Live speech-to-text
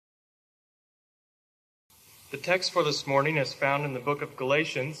The text for this morning is found in the book of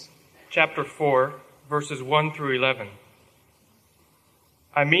Galatians, chapter 4, verses 1 through 11.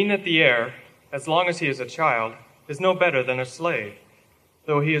 I mean that the heir, as long as he is a child, is no better than a slave,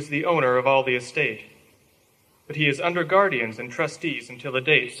 though he is the owner of all the estate. But he is under guardians and trustees until the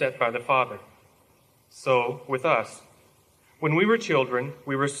date set by the father. So, with us, when we were children,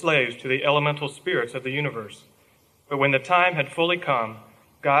 we were slaves to the elemental spirits of the universe. But when the time had fully come,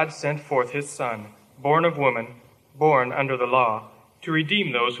 God sent forth his Son, born of woman, born under the law, to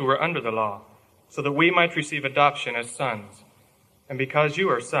redeem those who were under the law, so that we might receive adoption as sons. And because you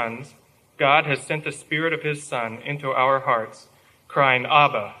are sons, God has sent the Spirit of his Son into our hearts, crying,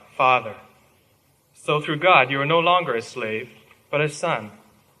 Abba, Father. So through God you are no longer a slave, but a son,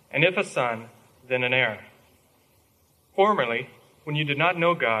 and if a son, then an heir. Formerly, when you did not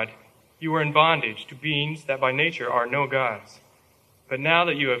know God, you were in bondage to beings that by nature are no gods. But now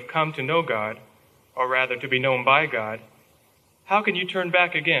that you have come to know God, or rather to be known by God, how can you turn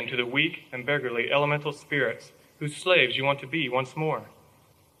back again to the weak and beggarly elemental spirits whose slaves you want to be once more?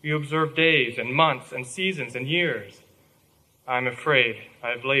 You observe days and months and seasons and years. I am afraid I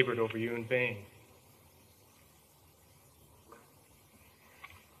have labored over you in vain.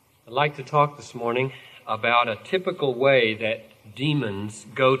 I'd like to talk this morning about a typical way that demons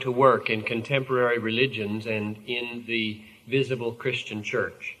go to work in contemporary religions and in the visible Christian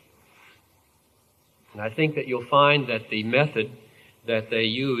church. And I think that you'll find that the method that they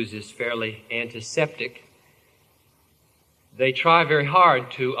use is fairly antiseptic. They try very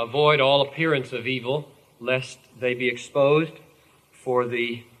hard to avoid all appearance of evil, lest they be exposed for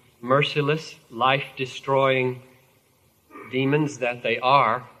the merciless, life-destroying demons that they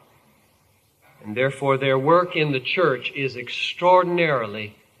are. And therefore their work in the church is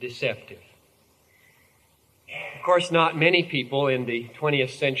extraordinarily deceptive. Of course, not many people in the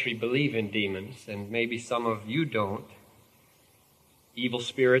 20th century believe in demons, and maybe some of you don't. Evil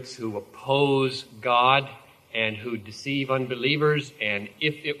spirits who oppose God and who deceive unbelievers, and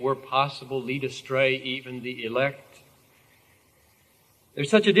if it were possible, lead astray even the elect.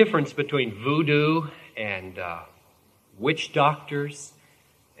 There's such a difference between voodoo and witch doctors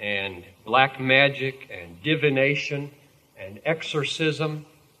and black magic and divination and exorcism.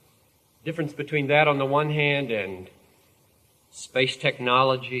 Difference between that on the one hand and space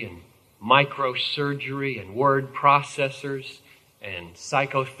technology and microsurgery and word processors and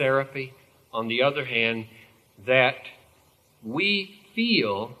psychotherapy on the other hand, that we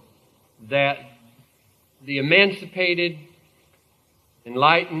feel that the emancipated,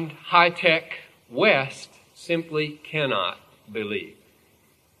 enlightened, high-tech West simply cannot believe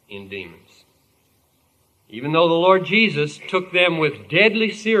in demons. Even though the Lord Jesus took them with deadly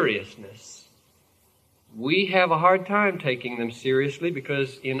seriousness, we have a hard time taking them seriously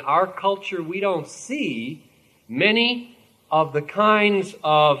because in our culture we don't see many of the kinds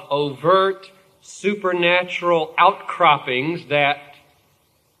of overt supernatural outcroppings that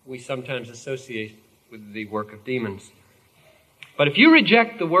we sometimes associate with the work of demons. But if you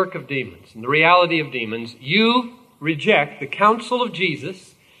reject the work of demons and the reality of demons, you reject the counsel of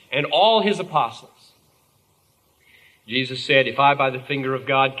Jesus and all his apostles. Jesus said, if I by the finger of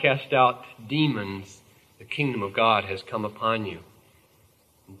God cast out demons, the kingdom of God has come upon you.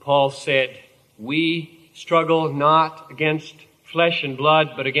 And Paul said, we struggle not against flesh and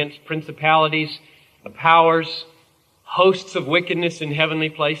blood, but against principalities, powers, hosts of wickedness in heavenly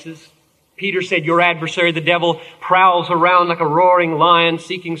places. Peter said, your adversary, the devil, prowls around like a roaring lion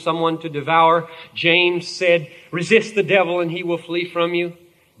seeking someone to devour. James said, resist the devil and he will flee from you.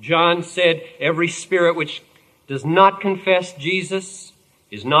 John said, every spirit which does not confess Jesus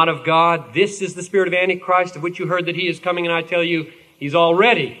is not of God. This is the spirit of Antichrist, of which you heard that he is coming, and I tell you, he's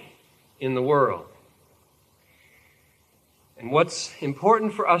already in the world. And what's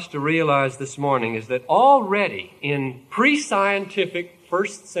important for us to realize this morning is that already in pre-scientific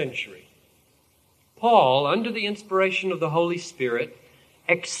first century, Paul, under the inspiration of the Holy Spirit,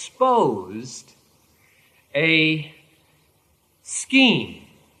 exposed a scheme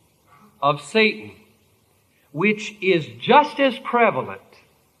of Satan which is just as prevalent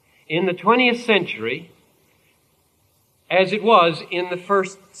in the 20th century as it was in the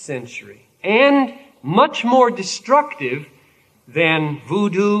first century, and much more destructive than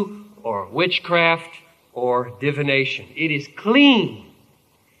voodoo or witchcraft or divination. It is clean,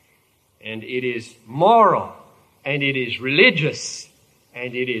 and it is moral, and it is religious,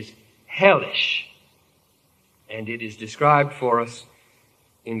 and it is hellish. And it is described for us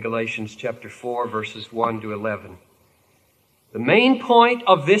in Galatians chapter 4, verses 1 to 11. The main point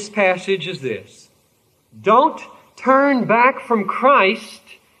of this passage is this: don't turn back from Christ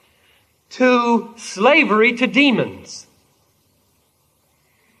to slavery to demons.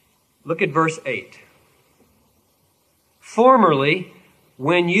 Look at verse 8. Formerly,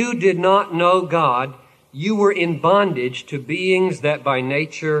 when you did not know God, you were in bondage to beings that by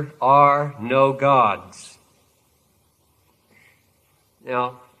nature are no gods.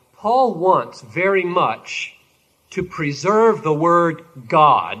 Now, Paul wants very much to preserve the word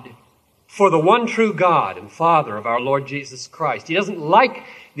God for the one true God and Father of our Lord Jesus Christ. He doesn't like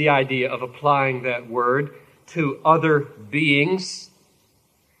the idea of applying that word to other beings.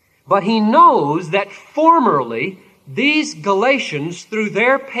 But he knows that formerly these Galatians, through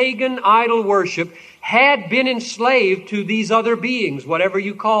their pagan idol worship, had been enslaved to these other beings, whatever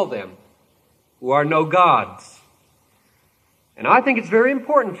you call them, who are no gods. And I think it's very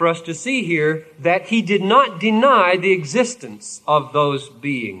important for us to see here that he did not deny the existence of those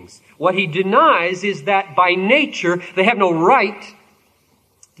beings. What he denies is that by nature they have no right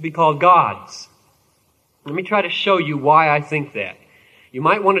to be called gods. Let me try to show you why I think that. You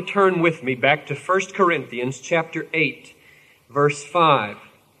might want to turn with me back to 1 Corinthians chapter 8, verse 5.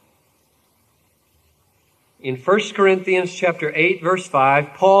 In 1 Corinthians chapter 8, verse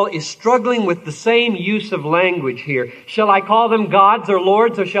 5, Paul is struggling with the same use of language here. Shall I call them gods or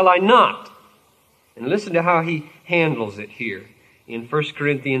lords, or shall I not? And listen to how he handles it here in 1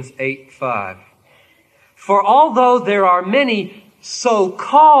 Corinthians 8, 5. For although there are many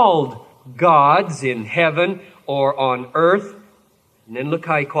so-called gods in heaven or on earth, and then look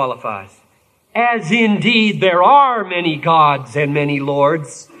how he qualifies. As indeed there are many gods and many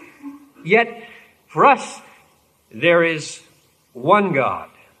lords, yet for us there is one God,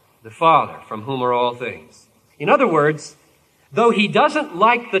 the Father, from whom are all things. In other words, though he doesn't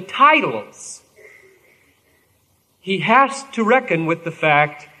like the titles, he has to reckon with the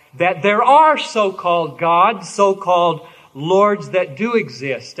fact that there are so-called gods, so-called lords that do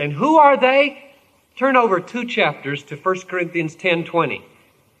exist. And who are they? Turn over 2 chapters to 1 Corinthians 10:20.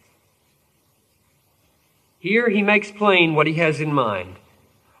 Here he makes plain what he has in mind.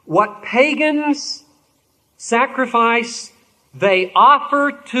 What pagans sacrifice, they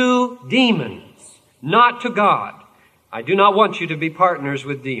offer to demons, not to God. I do not want you to be partners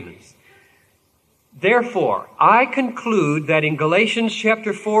with demons. Therefore, I conclude that in Galatians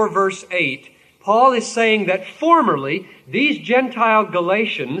chapter 4, verse 8, Paul is saying that formerly these Gentile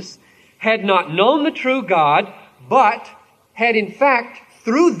Galatians had not known the true God, but had in fact,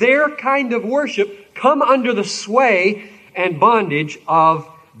 through their kind of worship, come under the sway and bondage of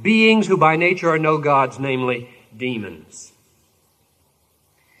beings who by nature are no gods, namely demons.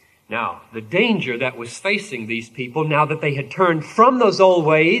 Now, the danger that was facing these people, now that they had turned from those old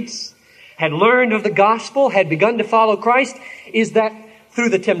ways, had learned of the gospel, had begun to follow Christ, is that through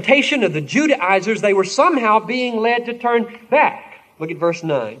the temptation of the Judaizers, they were somehow being led to turn back. Look at verse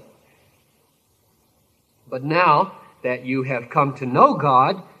 9. But now that you have come to know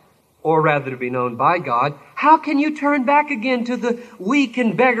God, or rather to be known by God, how can you turn back again to the weak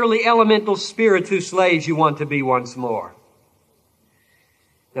and beggarly elemental spirits whose slaves you want to be once more?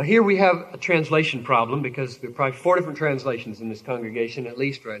 Now here we have a translation problem, because there are probably 4 different translations in this congregation, at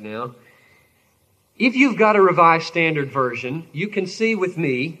least right now. If you've got a Revised Standard Version, you can see with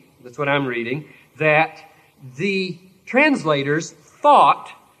me, that's what I'm reading, that the translators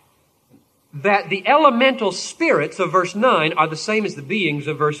thought that the elemental spirits of verse 9 are the same as the beings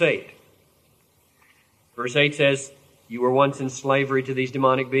of verse 8. Verse 8 says, you were once in slavery to these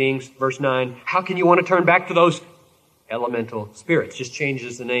demonic beings. Verse 9, how can you want to turn back to those elemental spirits? Just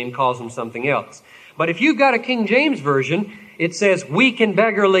changes the name, calls them something else. But if you've got a King James Version, it says weak and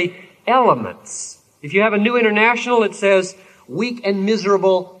beggarly elements. If you have a New International, it says weak and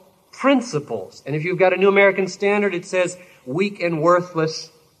miserable principles. And if you've got a New American Standard, it says weak and worthless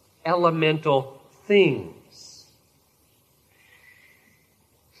elemental things.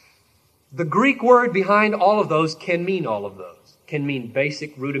 The Greek word behind all of those can mean all of those. Can mean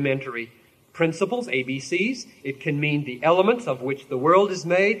basic rudimentary principles, ABCs. It can mean the elements of which the world is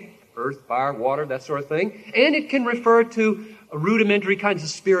made, earth, fire, water, that sort of thing. And it can refer to rudimentary kinds of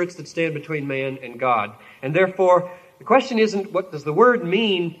spirits that stand between man and God. And therefore, the question isn't what does the word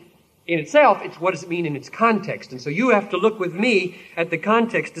mean in itself, it's what does it mean in its context. And so you have to look with me at the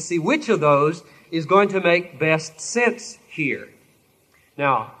context to see which of those is going to make best sense here.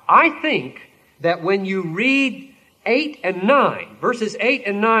 Now, I think that when you read 8 and 9, verses 8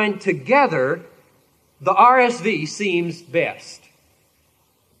 and 9 together, the RSV seems best.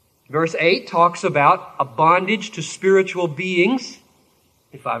 Verse 8 talks about a bondage to spiritual beings,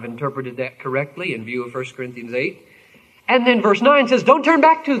 if I've interpreted that correctly in view of 1 Corinthians 8. And then verse 9 says, don't turn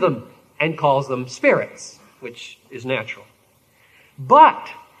back to them, and calls them spirits, which is natural. But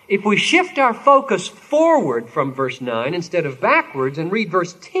if we shift our focus forward from verse 9 instead of backwards and read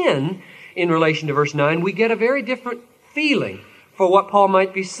verse 10 in relation to verse 9, we get a very different feeling for what Paul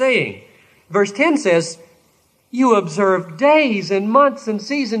might be saying. Verse 10 says, you observe days and months and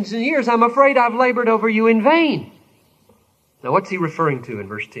seasons and years. I'm afraid I've labored over you in vain. Now, what's he referring to in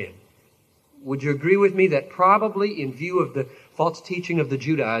verse 10? Would you agree with me that probably in view of the false teaching of the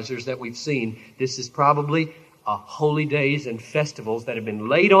Judaizers that we've seen, this is probably holy days and festivals that have been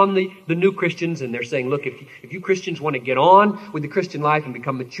laid on the new Christians, and they're saying, look, if you Christians want to get on with the Christian life and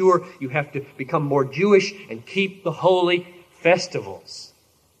become mature, you have to become more Jewish and keep the holy festivals.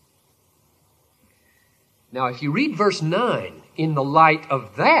 Now, if you read verse 9 in the light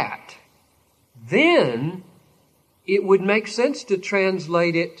of that, then it would make sense to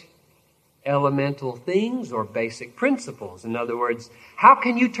translate it elemental things or basic principles. In other words, how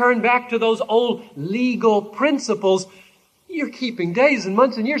can you turn back to those old legal principles? You're keeping days and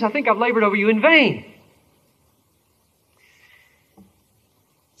months and years. I think I've labored over you in vain.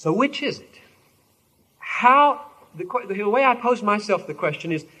 So which is it? The way I pose myself the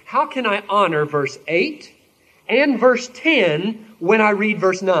question is, how can I honor verse 8 and verse 10 when I read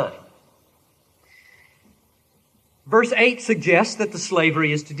verse 9? Verse 8 suggests that the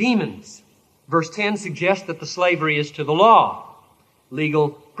slavery is to demons. Verse 10 suggests that the slavery is to the law, legal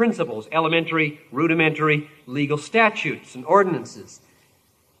principles, elementary, rudimentary legal statutes and ordinances.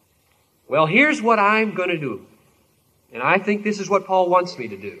 Well, here's what I'm going to do. And I think this is what Paul wants me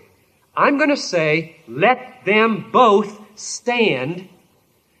to do. I'm going to say, let them both stand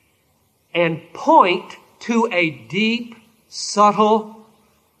and point to a deep, subtle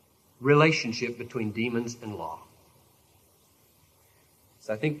relationship between demons and law.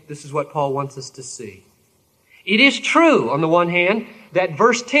 So I think this is what Paul wants us to see. It is true, on the one hand, that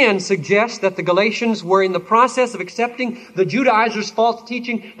verse 10 suggests that the Galatians were in the process of accepting the Judaizers' false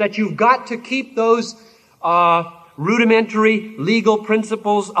teaching that you've got to keep those rudimentary legal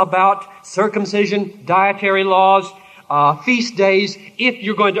principles about circumcision, dietary laws, feast days, if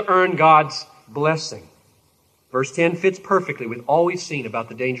you're going to earn God's blessing. Verse 10 fits perfectly with all we've seen about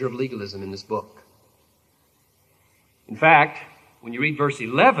the danger of legalism in this book. In fact, when you read verse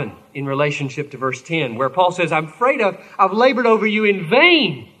 11 in relationship to verse 10, where Paul says, I'm afraid I've labored over you in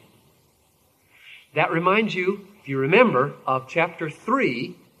vain. That reminds you, if you remember, of chapter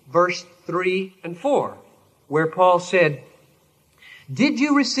 3, verse 3 and 4, where Paul said, did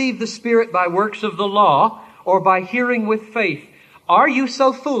you receive the Spirit by works of the law or by hearing with faith? Are you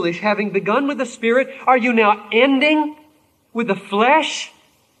so foolish, having begun with the Spirit? Are you now ending with the flesh?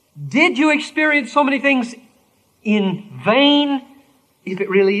 Did you experience so many things in vain? If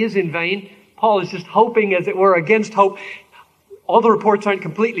it really is in vain, Paul is just hoping, as it were, against hope. All the reports aren't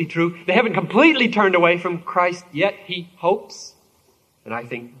completely true. They haven't completely turned away from Christ yet. He hopes, and I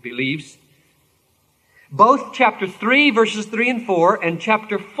think believes. Both chapter 3, verses 3 and 4, and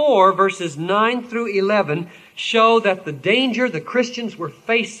chapter 4, verses 9 through 11, show that the danger the Christians were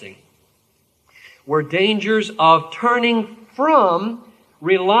facing were dangers of turning from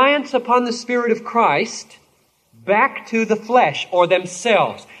reliance upon the Spirit of Christ back to the flesh or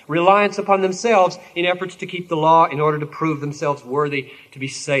themselves, reliance upon themselves in efforts to keep the law in order to prove themselves worthy to be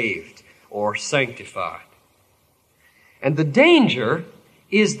saved or sanctified. And the danger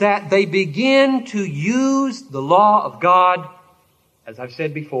is that they begin to use the law of God, as I've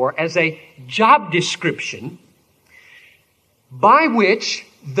said before, as a job description by which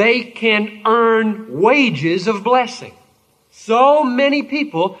they can earn wages of blessing. So many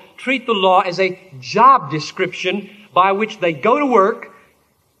people treat the law as a job description by which they go to work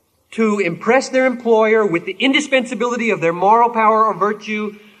to impress their employer with the indispensability of their moral power or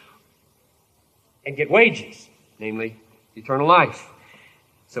virtue and get wages, namely eternal life.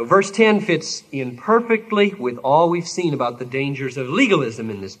 So verse 10 fits in perfectly with all we've seen about the dangers of legalism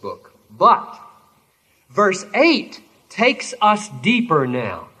in this book. But verse 8 takes us deeper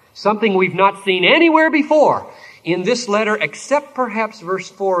now, something we've not seen anywhere before in this letter, except perhaps verse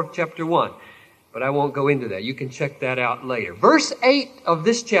 4 of chapter 1. But I won't go into that. You can check that out later. Verse 8 of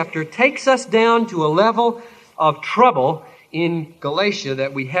this chapter takes us down to a level of trouble in Galatia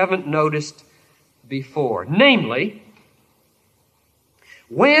that we haven't noticed before. Namely,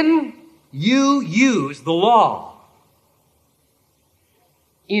 when you use the law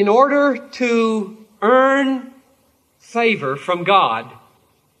in order to earn favor from God,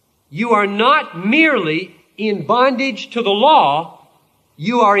 you are not merely in bondage to the law,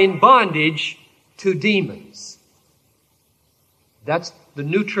 you are in bondage to demons. That's the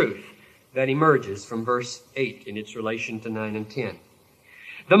new truth that emerges from verse 8 in its relation to 9 and 10.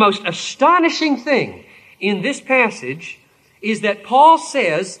 The most astonishing thing in this passage is that Paul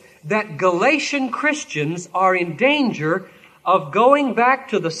says that Galatian Christians are in danger of going back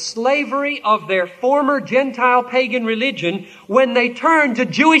to the slavery of their former Gentile pagan religion when they turn to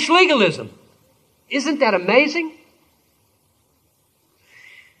Jewish legalism. Isn't that amazing?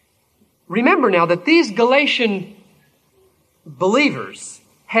 Remember now that these Galatian believers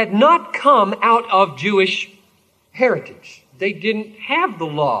had not come out of Jewish heritage. They didn't have the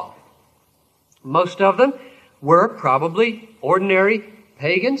law. Most of them were probably ordinary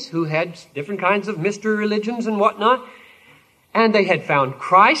pagans who had different kinds of mystery religions and whatnot. And they had found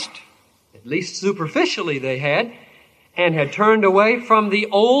Christ, at least superficially they had, and had turned away from the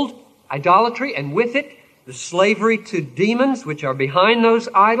old idolatry and with it the slavery to demons which are behind those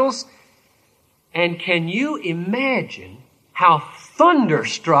idols. And can you imagine how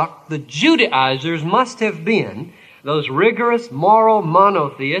thunderstruck the Judaizers must have been, those rigorous moral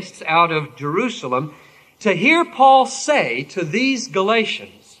monotheists out of Jerusalem, to hear Paul say to these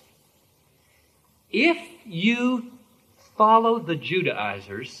Galatians, if you follow the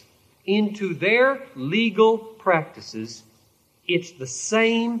Judaizers into their legal practices, it's the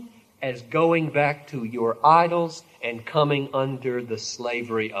same as going back to your idols and coming under the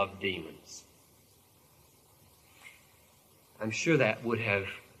slavery of demons. I'm sure that would have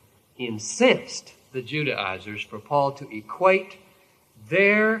incensed the Judaizers for Paul to equate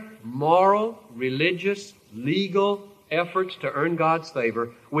their moral, religious, legal efforts to earn God's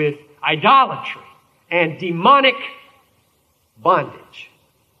favor with idolatry and demonic bondage.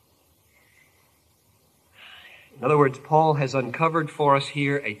 In other words, Paul has uncovered for us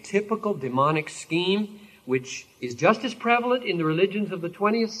here a typical demonic scheme which is just as prevalent in the religions of the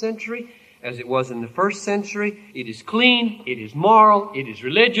 20th century as it was in the first century. It is clean, it is moral, it is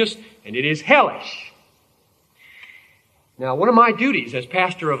religious, and it is hellish. Now, one of my duties as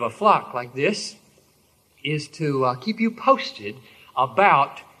pastor of a flock like this is to keep you posted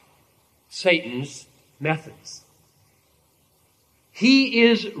about Satan's methods. He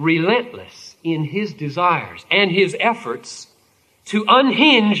is relentless in his desires and his efforts to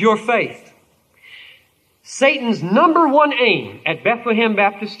unhinge your faith. Satan's number one aim at Bethlehem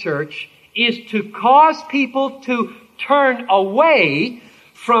Baptist Church is to cause people to turn away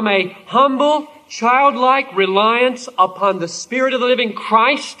from a humble, childlike reliance upon the Spirit of the living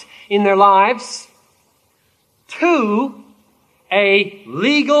Christ in their lives to a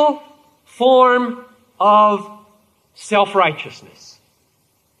legal form of self-righteousness.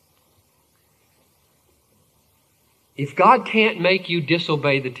 If God can't make you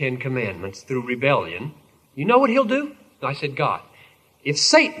disobey the Ten Commandments through rebellion, you know what he'll do? I said God. If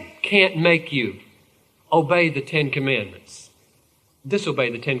Satan can't make you obey the Ten Commandments, disobey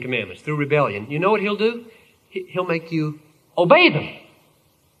the Ten Commandments through rebellion, you know what he'll do? He'll make you obey them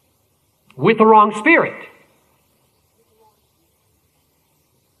with the wrong spirit.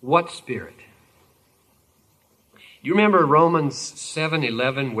 What spirit? You remember Romans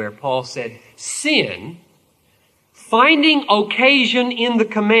 7:11 where Paul said, sin, finding occasion in the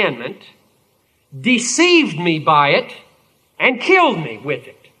commandment, deceived me by it and killed me with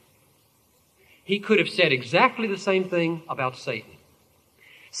it. He could have said exactly the same thing about Satan.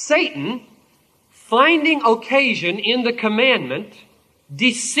 Satan, finding occasion in the commandment,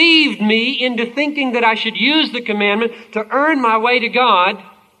 deceived me into thinking that I should use the commandment to earn my way to God,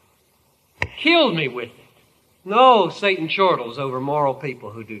 killed me with it. No, Satan chortles over moral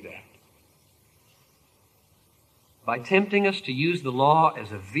people who do that. By tempting us to use the law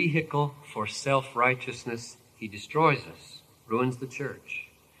as a vehicle for self-righteousness, he destroys us, ruins the church.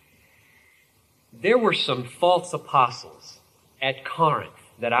 There were some false apostles at Corinth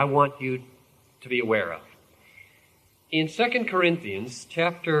that I want you to be aware of. In 2 Corinthians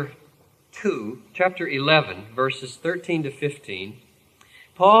chapter 11, verses 13 to 15,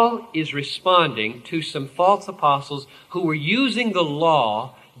 Paul is responding to some false apostles who were using the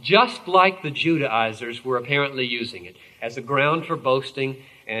law just like the Judaizers were apparently using it, as a ground for boasting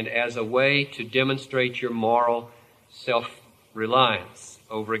and as a way to demonstrate your moral self-reliance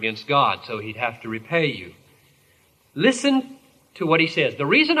over against God, so he'd have to repay you. Listen to what he says. The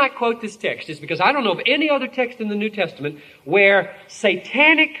reason I quote this text is because I don't know of any other text in the New Testament where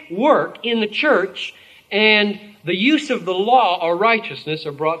satanic work in the church and the use of the law or righteousness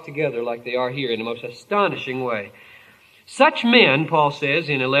are brought together like they are here in a most astonishing way. Such men, Paul says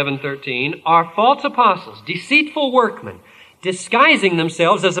in 11:13, are false apostles, deceitful workmen, disguising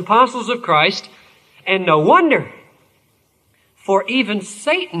themselves as apostles of Christ, and no wonder, for even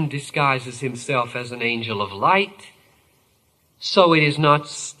Satan disguises himself as an angel of light. So it is not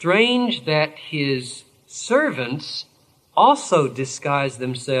strange that his servants also disguise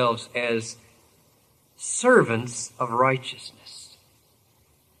themselves as servants of righteousness.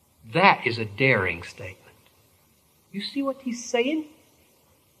 That is a daring statement. You see what he's saying?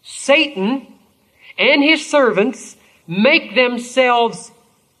 Satan and his servants make themselves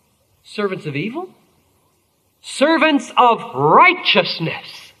servants of evil, servants of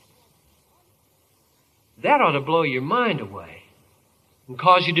righteousness. That ought to blow your mind away and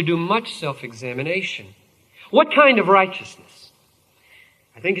cause you to do much self-examination. What kind of righteousness?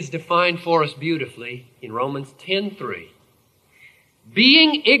 I think it's defined for us beautifully in Romans 10:3.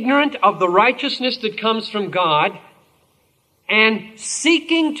 Being ignorant of the righteousness that comes from God and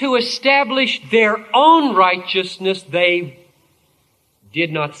seeking to establish their own righteousness, they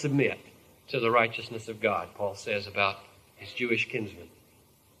did not submit to the righteousness of God, Paul says about his Jewish kinsmen.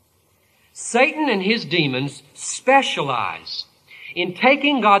 Satan and his demons specialize in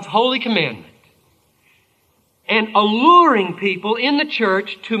taking God's holy commandment and alluring people in the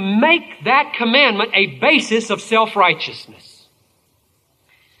church to make that commandment a basis of self-righteousness.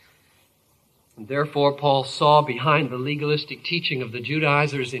 And therefore, Paul saw behind the legalistic teaching of the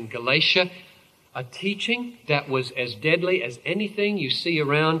Judaizers in Galatia a teaching that was as deadly as anything you see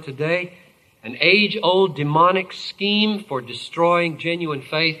around today, an age-old demonic scheme for destroying genuine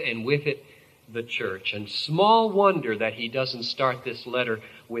faith, and with it, the church. And small wonder that he doesn't start this letter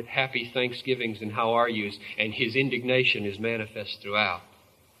with happy thanksgivings and how are yous, and his indignation is manifest throughout.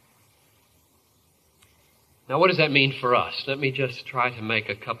 Now, what does that mean for us? Let me just try to make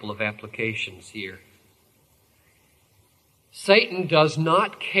a couple of applications here. Satan does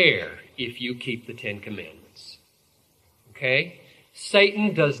not care if you keep the Ten Commandments. Okay?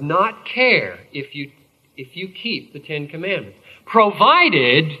 Satan does not care if you keep the Ten Commandments,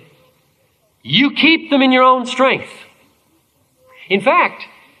 provided you keep them in your own strength. In fact,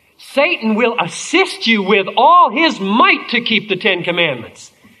 Satan will assist you with all his might to keep the Ten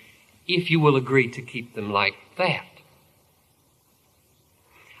Commandments, if you will agree to keep them like that.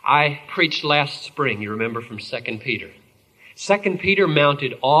 I preached last spring, you remember, from 2 Peter. 2 Peter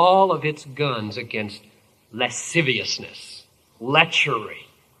mounted all of its guns against lasciviousness, lechery,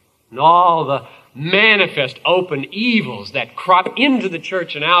 and all the manifest open evils that crop into the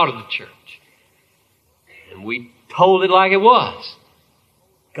church and out of the church. And we told it like it was.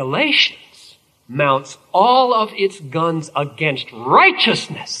 Galatians mounts all of its guns against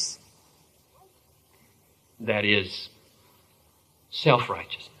righteousness. That is,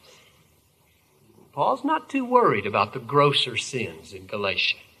 self-righteousness. Paul's not too worried about the grosser sins in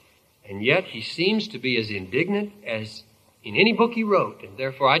Galatia. And yet he seems to be as indignant as in any book he wrote. And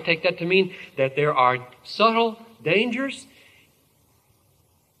therefore I take that to mean that there are subtle dangers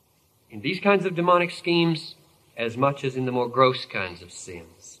in these kinds of demonic schemes as much as in the more gross kinds of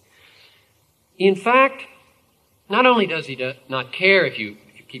sins. In fact, not only does he not care if you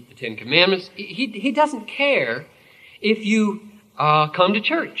keep the Ten Commandments, he doesn't care if you come to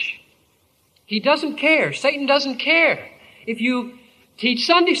church. He doesn't care. Satan doesn't care if you teach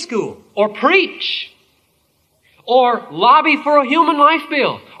Sunday school or preach or lobby for a human life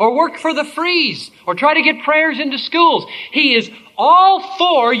bill or work for the freeze or try to get prayers into schools. He is all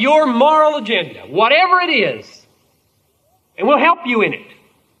for your moral agenda, whatever it is, and will help you in it,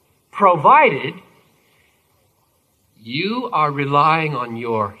 provided you are relying on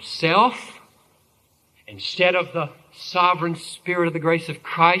yourself instead of the sovereign Spirit of the grace of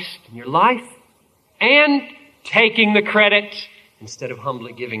Christ in your life, and taking the credit instead of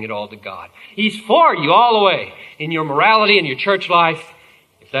humbly giving it all to God. He's for you all the way in your morality and your church life,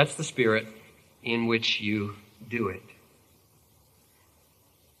 if that's the spirit in which you do it.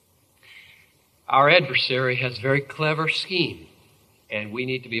 Our adversary has a very clever scheme, and we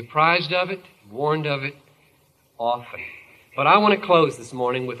need to be apprised of it, warned of it, often. But I want to close this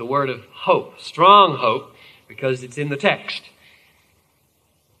morning with a word of hope, strong hope, because it's in the text.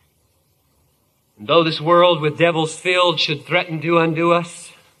 And though this world with devils filled should threaten to undo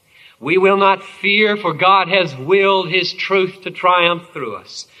us, we will not fear, for God has willed His truth to triumph through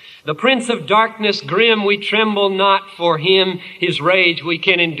us. The prince of darkness grim, we tremble not for him. His rage we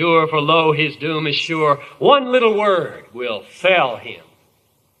can endure, for lo, his doom is sure. One little word will fell him.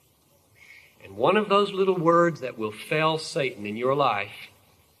 And one of those little words that will fell Satan in your life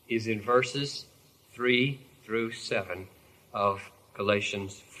is in verses 3 through 7 of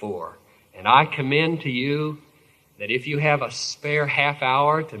Galatians 4. And I commend to you that if you have a spare half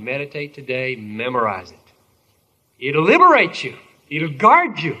hour to meditate today, memorize it. It'll liberate you. It'll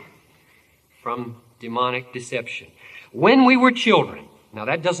guard you from demonic deception. When we were children, now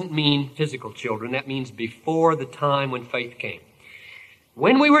that doesn't mean physical children, that means before the time when faith came.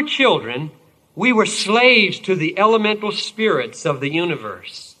 When we were children, we were slaves to the elemental spirits of the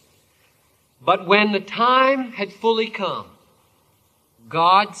universe. But when the time had fully come,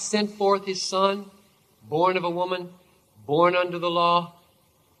 God sent forth his Son, born of a woman, born under the law,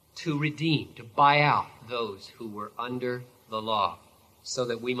 to redeem, to buy out those who were under the law, so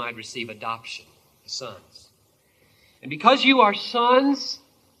that we might receive adoption as sons. And because you are sons,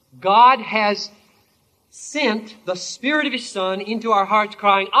 God has sent the Spirit of his Son into our hearts,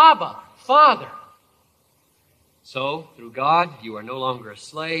 crying, Abba, Father. So, through God, you are no longer a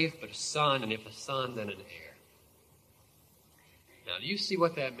slave, but a son, and if a son, then an heir. Now, do you see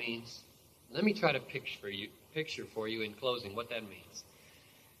what that means? Let me try to picture for you in closing what that means.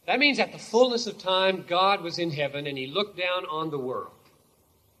 That means at the fullness of time, God was in heaven, and he looked down on the world.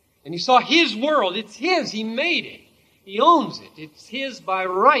 And he saw his world. It's his. He made it. He owns it. It's his by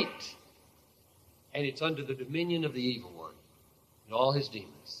right. And it's under the dominion of the evil one and all his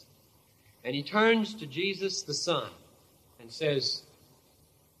demons. And he turns to Jesus the Son and says,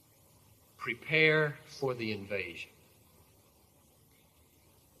 prepare for the invasion.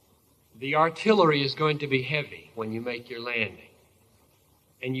 The artillery is going to be heavy when you make your landing.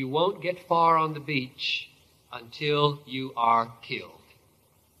 And you won't get far on the beach until you are killed.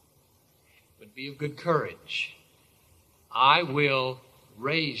 But be of good courage. I will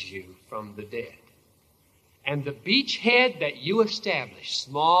raise you from the dead. And the beachhead that you establish,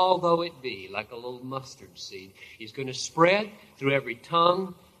 small though it be, like a little mustard seed, is going to spread through every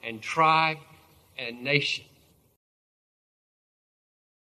tongue and tribe and nation.